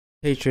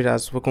Hey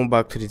traders, welcome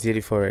back to the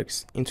Daily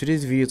Forex. In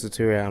today's video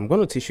tutorial, I'm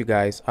going to teach you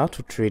guys how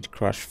to trade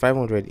Crash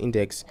 500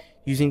 index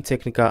using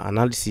technical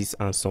analysis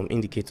and some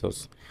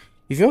indicators.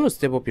 If you want to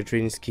step up your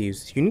trading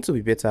skills, you need to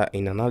be better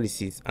in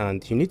analysis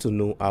and you need to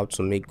know how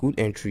to make good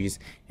entries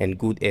and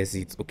good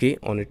exits, okay,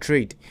 on a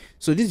trade.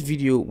 So this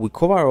video will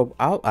cover up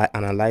how I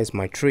analyze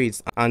my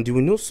trades and you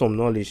will know some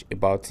knowledge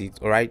about it,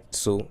 alright?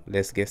 So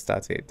let's get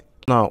started.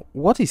 Now,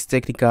 what is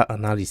technical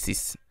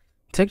analysis?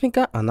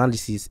 Technical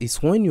analysis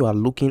is when you are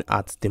looking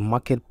at the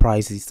market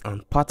prices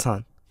and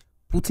pattern,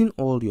 putting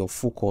all your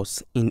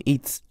focus in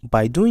it.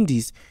 By doing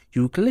this,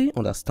 you will clearly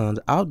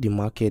understand how the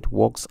market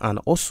works and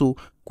also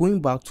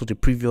going back to the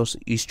previous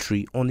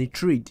history on a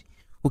trade.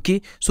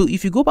 Okay, so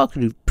if you go back to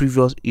the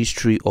previous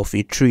history of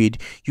a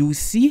trade, you will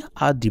see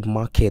how the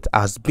market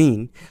has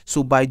been.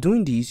 So by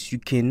doing this, you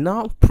can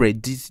now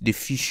predict the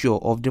future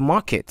of the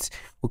market.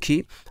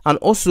 Okay, and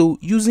also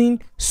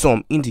using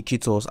some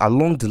indicators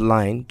along the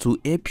line to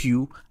help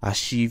you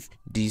achieve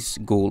this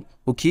goal.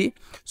 Okay,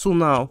 so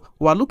now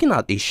we're looking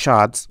at a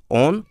chart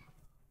on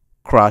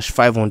Crash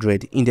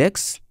 500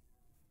 index,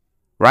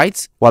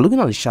 right? We're looking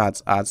at the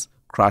charts at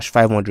Crash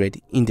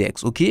 500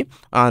 index. Okay,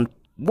 and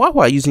what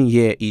we're using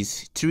here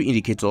is three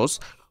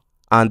indicators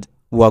and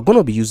we're going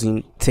to be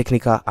using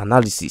technical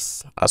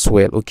analysis as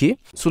well. Okay,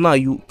 so now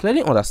you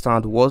clearly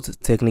understand what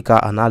technical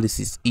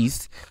analysis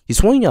is.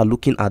 It's when you are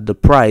looking at the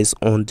price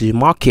on the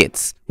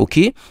market.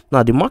 Okay,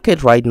 now the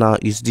market right now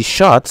is the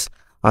chart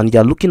and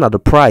you're looking at the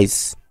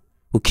price.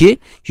 Okay,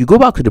 you go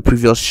back to the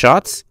previous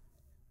chart,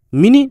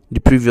 meaning the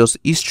previous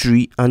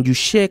history, and you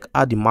check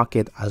how the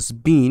market has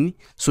been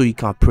so you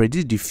can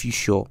predict the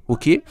future.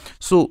 Okay,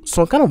 so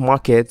some kind of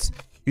market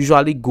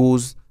usually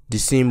goes the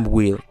same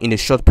way in a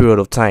short period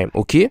of time.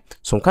 Okay,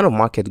 some kind of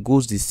market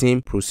goes the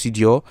same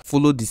procedure,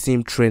 follow the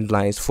same trend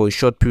lines for a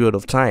short period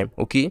of time.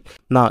 Okay,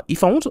 now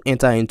if I want to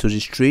enter into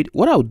this trade,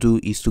 what I'll do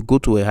is to go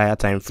to a higher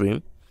time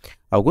frame.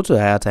 I'll go to a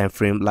higher time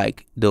frame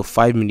like the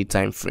 5-minute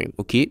time frame.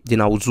 Okay, then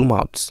I will zoom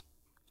out.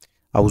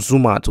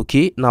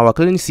 Okay, now I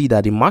clearly see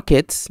that the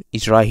market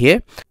is right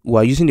here. We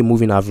are using the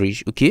moving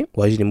average. Okay,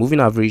 we're using the moving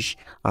average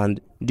and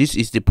this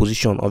is the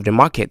position of the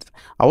market.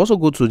 I also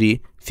go to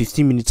the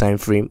 15-minute time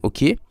frame.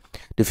 Okay,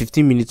 the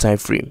 15-minute time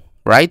frame,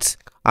 right?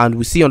 And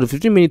we see on the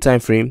 15-minute time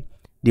frame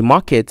the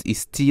market is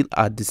still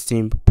at the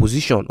same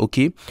position.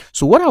 Okay,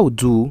 so what I will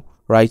do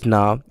right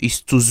now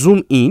is to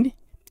zoom in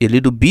a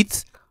little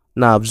bit.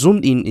 Now I've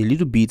zoomed in a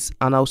little bit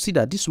and I'll see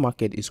that this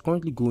market is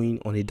currently going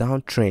on a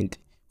downtrend.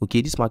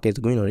 Okay, this market is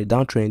going on a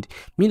downtrend,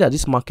 meaning that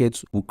this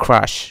market will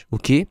crash.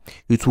 Okay,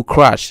 it will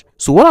crash.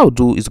 So what I'll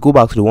do is go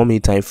back to the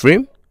 1-minute time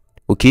frame.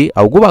 Okay,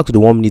 I'll go back to the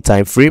 1-minute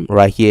time frame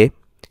right here.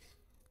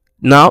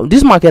 Now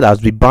this market has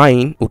been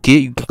buying. Okay,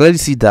 you can clearly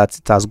see that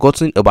it has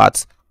gotten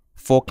about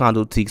 4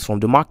 candlesticks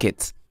from the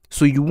market.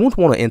 So you won't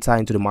want to enter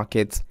into the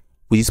market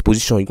with this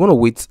position. You want to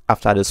wait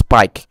after the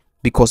spike,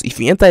 because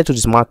if you enter into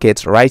this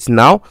market right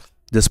now,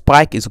 the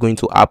spike is going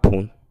to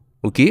happen.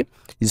 Okay,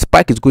 the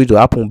spike is going to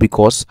happen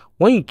because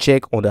when you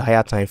check on the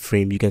higher time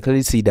frame, you can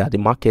clearly see that the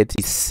market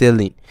is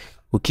selling.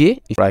 Okay,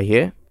 right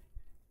here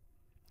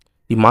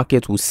the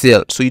market will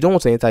sell, so you don't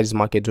want to enter this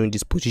market during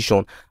this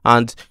position.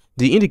 And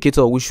the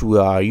indicator which we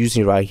are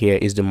using right here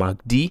is the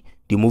MACD,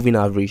 the moving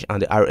average,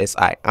 and the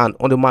RSI. And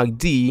on the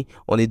MACD,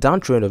 on the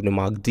downtrend of the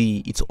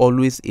MACD, it's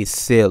always a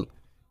sell.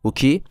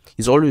 Okay,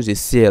 it's always a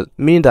sell,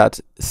 meaning that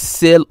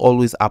sell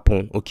always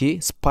happen. Okay,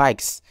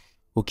 spikes.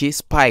 Okay,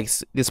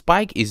 spikes. The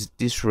spike is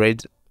this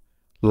red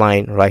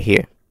line right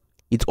here.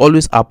 It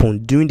always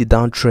happens during the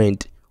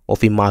downtrend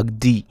of a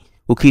MACD.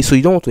 Okay, so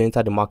you don't want to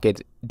enter the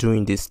market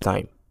during this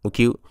time.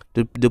 Okay,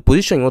 the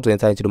position you want to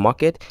enter into the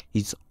market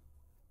is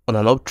on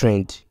an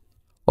uptrend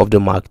of the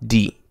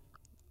MACD.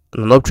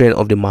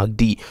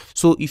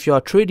 So if you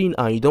are trading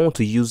and you don't want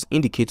to use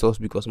indicators,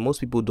 because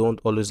most people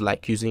don't always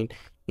like using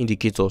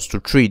indicators to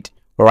trade,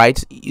 right?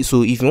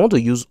 So if you want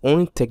to use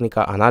only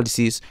technical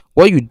analysis,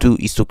 what you do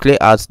is to clear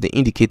out the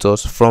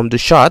indicators from the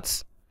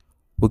charts.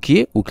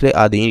 Okay, we'll clear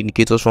out the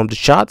indicators from the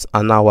charts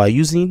and now we're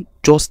using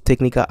just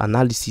technical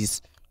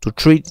analysis to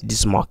trade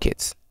this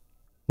market.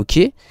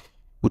 Okay,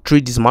 we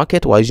trade this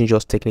market while using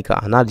just technical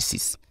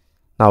analysis.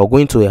 Now we're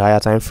going to a higher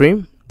time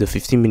frame, the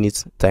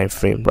 15-minute time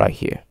frame right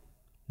here.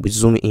 We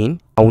zoom in.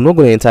 I'm not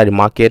going to enter the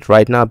market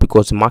right now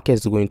because the market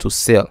is going to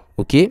sell.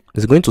 Okay,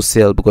 it's going to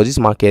sell because this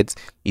market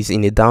is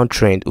in a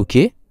downtrend.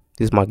 Okay,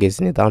 this market is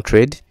in a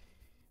downtrend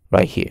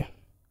right here.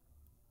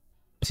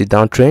 It's a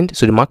downtrend,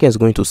 so the market is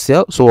going to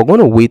sell. So we're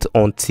going to wait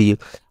until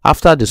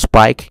after the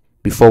spike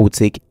before we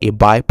take a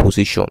buy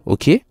position.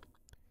 Okay,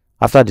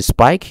 after the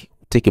spike,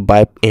 take a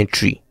buy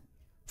entry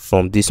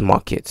from this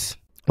market.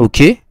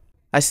 Okay,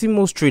 I see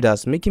most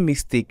traders making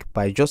mistake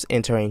by just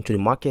entering into the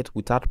market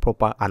without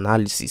proper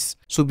analysis.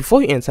 So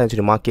before you enter into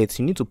the market,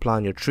 you need to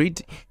plan your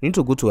trade. You need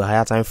to go to a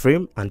higher time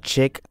frame and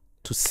check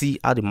to see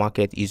how the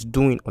market is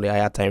doing on the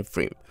higher time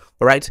frame.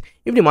 All right,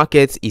 if the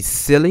market is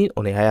selling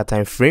on a higher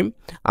time frame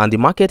and the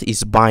market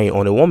is buying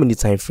on a 1-minute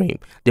time frame,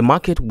 the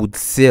market would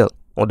sell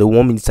on the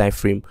 1-minute time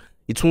frame.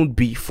 it won't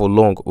be for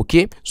long.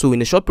 Okay, so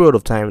in a short period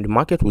of time the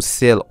market will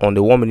sell on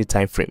the 1 minute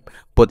time frame,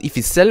 but if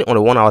it's selling on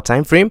the 1 hour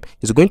time frame,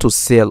 it's going to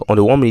sell on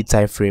the 1 minute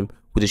time frame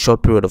with a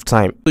short period of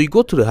time. So you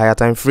go to the higher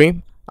time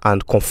frame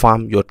and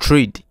confirm your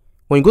trade.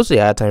 When you go to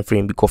the higher time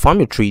frame, you confirm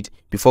your trade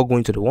before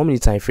going to the 1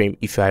 minute time frame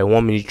if you are a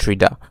 1 minute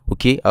trader.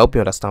 Okay, I hope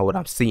you understand what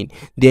I'm saying.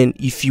 Then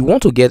if you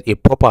want to get a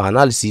proper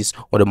analysis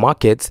on the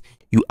market,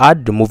 you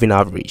add the moving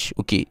average.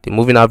 Okay, the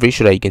moving average,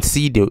 so that you can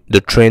see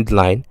the trend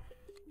line.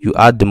 You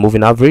add the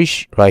moving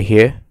average right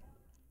here.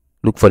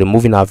 Look for the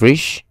moving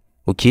average.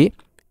 Okay,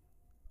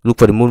 look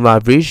for the moving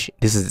average.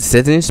 This is the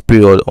settings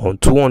period on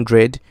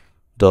 200.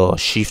 The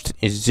shift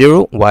is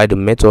 0 while the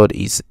method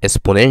is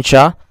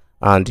exponential,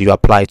 and you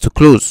apply to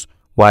close.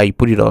 While you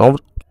put it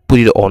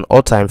on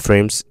all time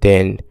frames,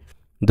 then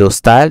the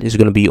style is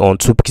going to be on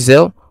 2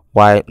 pixel,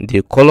 while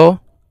the color,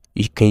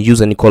 you can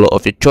use any color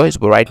of your choice,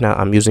 but right now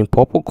I'm using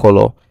purple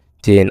color.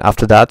 Then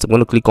after that, I'm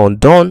going to click on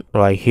done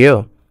right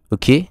here.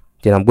 Okay,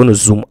 then I'm going to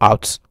zoom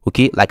out.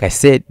 Okay, like I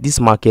said, this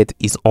market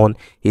is on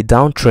a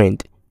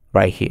downtrend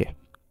right here.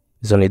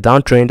 It's on a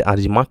downtrend and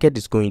the market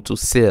is going to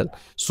sell.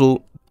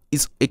 So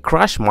it's a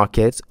crash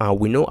market, and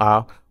we know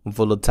how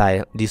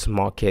volatile this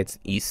market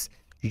is.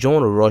 You don't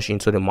want to rush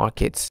into the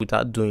markets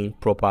without doing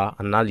proper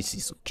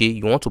analysis. Okay,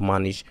 you want to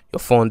manage your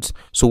funds.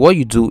 So what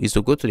you do is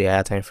to go to the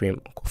higher time frame,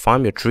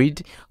 confirm your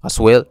trade as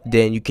well.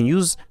 Then you can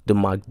use the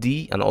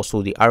MACD and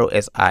also the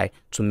RSI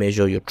to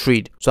measure your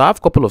trade. So I have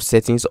a couple of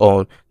settings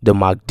on the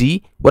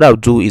MACD. What I'll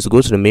do is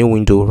go to the main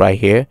window right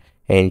here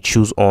and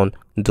choose on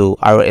the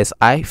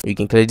RSI. You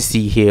can clearly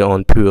see here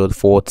on period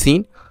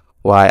 14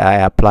 why I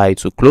apply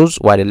to close,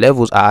 while the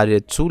levels are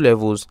added, 2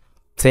 levels,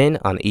 10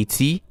 and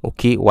 80.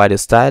 Okay, while the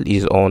style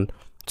is on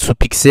 2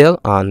 pixel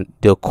and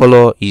the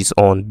color is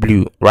on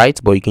blue, right?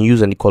 But you can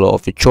use any color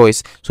of your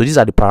choice. So these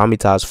are the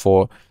parameters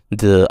for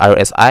the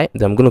RSI.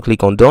 Then I'm going to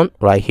click on done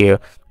right here,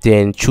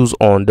 then choose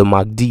on the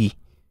MACD.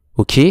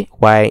 Okay,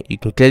 while you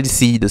can clearly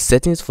see the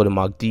settings for the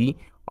MACD.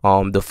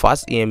 The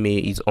fast EMA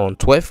is on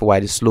 12,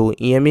 while the slow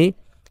EMA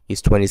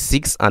is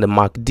 26, and the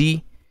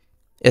MACD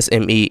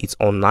SMA is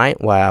on 9,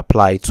 while I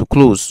apply to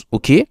close.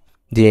 Okay,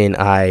 then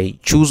I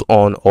choose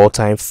on all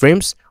time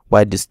frames,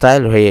 while the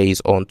style here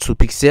is on 2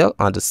 pixel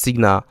and the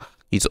signal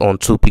is on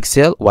 2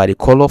 pixel, while the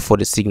color for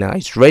the signal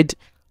is red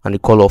and the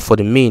color for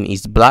the main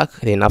is black.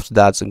 Then after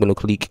that, I'm going to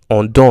click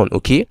on done.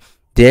 Okay,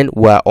 then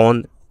we're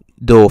on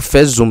the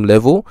first zoom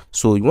level,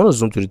 so you want to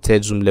zoom to the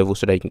third zoom level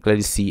so that you can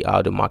clearly see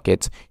how the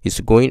market is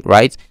going,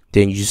 right?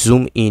 Then you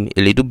zoom in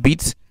a little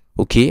bit.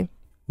 Okay,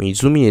 when you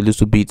zoom in a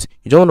little bit,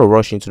 you don't want to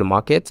rush into the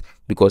market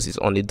because it's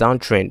on a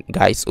downtrend,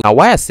 guys. Now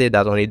why I say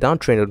that on a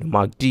downtrend of the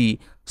MACD,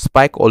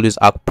 spike always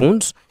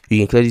happens. You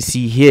can clearly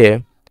see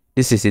here,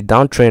 this is a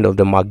downtrend of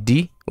the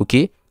MACD.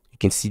 Okay, you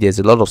can see there's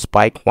a lot of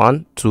spike,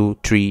 1 2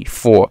 3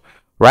 4,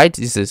 right?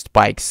 This is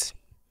spikes.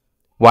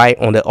 Why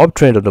on the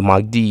uptrend of the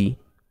MACD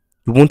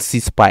you won't see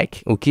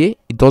spike. Okay,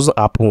 it doesn't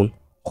happen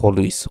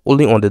always,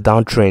 only on the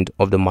downtrend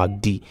of the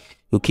MACD.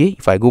 Okay,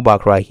 if I go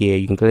back right here,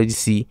 you can clearly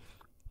see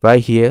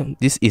right here,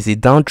 this is a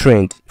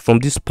downtrend from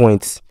this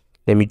point.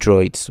 Let me draw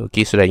it,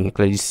 okay, so that you can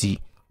clearly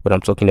see what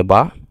I'm talking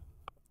about.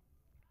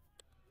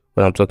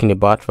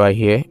 Right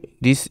here,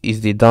 this is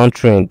the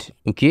downtrend.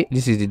 Okay,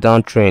 this is the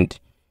downtrend.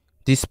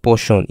 This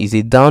portion is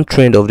a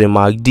downtrend of the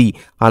MACD,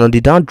 and on the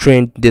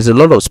downtrend there's a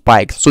lot of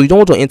spikes, so you don't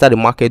want to enter the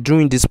market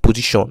during this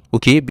position.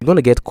 Okay, you're going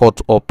to get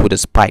caught up with a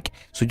spike,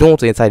 so you don't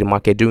want to enter the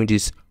market during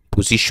this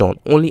position,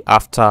 only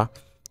after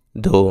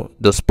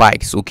the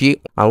spikes.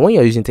 Okay, and when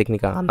you're using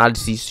technical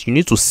analysis, you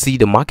need to see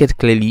the market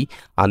clearly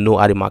and know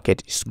how the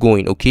market is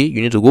going. Okay,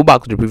 you need to go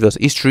back to the previous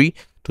history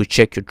to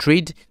check your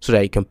trade so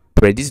that you can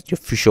predict your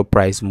future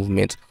price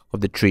movement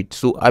of the trade.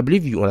 So I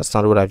believe you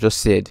understand what I've just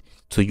said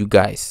to you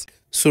guys.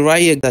 So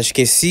right here, as you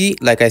can see,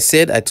 like I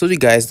said, I told you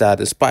guys that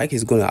the spike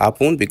is going to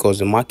happen because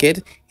the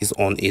market is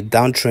on a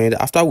downtrend.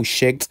 After we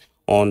checked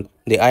on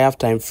the higher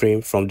time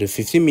frame from the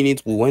 15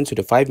 minutes, we went to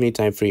the 5-minute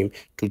time frame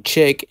to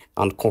check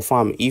and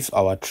confirm if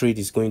our trade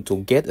is going to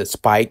get a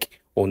spike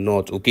or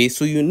not. Okay,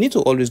 so you need to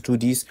always do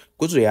this.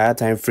 Go to the higher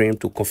time frame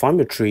to confirm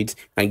your trades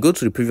and go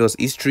to the previous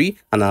history,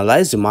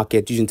 analyze the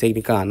market using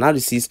technical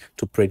analysis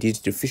to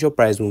predict the future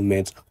price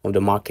movement of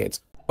the market.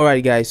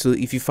 Alright guys, so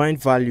if you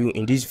find value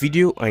in this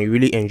video and you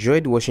really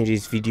enjoyed watching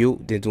this video,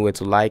 then don't forget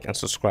to like and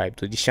subscribe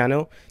to this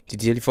channel, the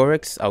Daily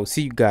Forex. I will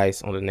see you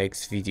guys on the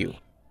next video.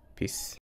 Peace.